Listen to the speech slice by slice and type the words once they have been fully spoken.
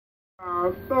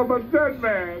I'm a dead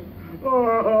man.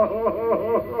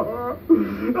 Oh,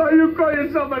 you call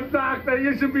yourself a doctor?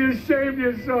 You should be ashamed of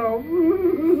yourself.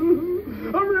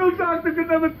 A real doctor could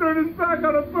never turn his back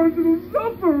on a person who's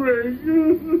suffering.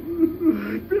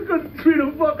 You could treat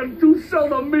a fucking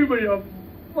two-celled amoeba, you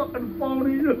fucking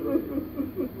phony.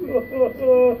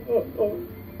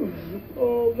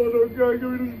 Oh, mother God,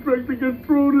 give me the strength to get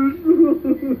through this.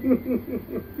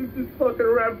 This fucking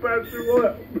rat bastard will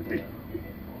help me.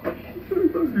 I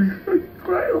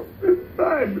cry all the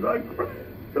time. I cry.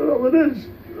 That's all it is.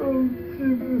 Oh,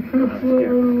 Jesus.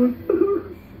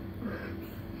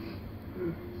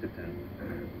 Sit down.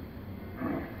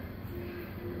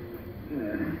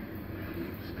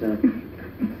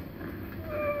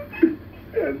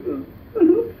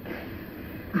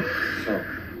 So,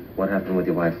 what happened with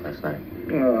your wife last night?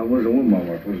 I wasn't with my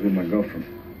wife. I was with my girlfriend.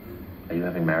 Are you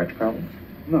having marriage problems?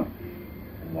 No.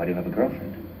 And why do you have a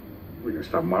girlfriend? Will you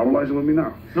stop moralizing with me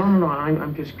now? No.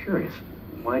 I'm just curious.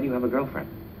 Why do you have a girlfriend?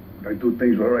 I do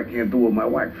things with her I can't do with my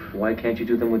wife. Why can't you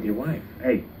do them with your wife?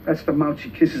 Hey, that's the mouth she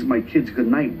kisses my kids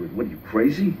goodnight with. What, are you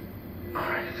crazy? All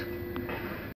right.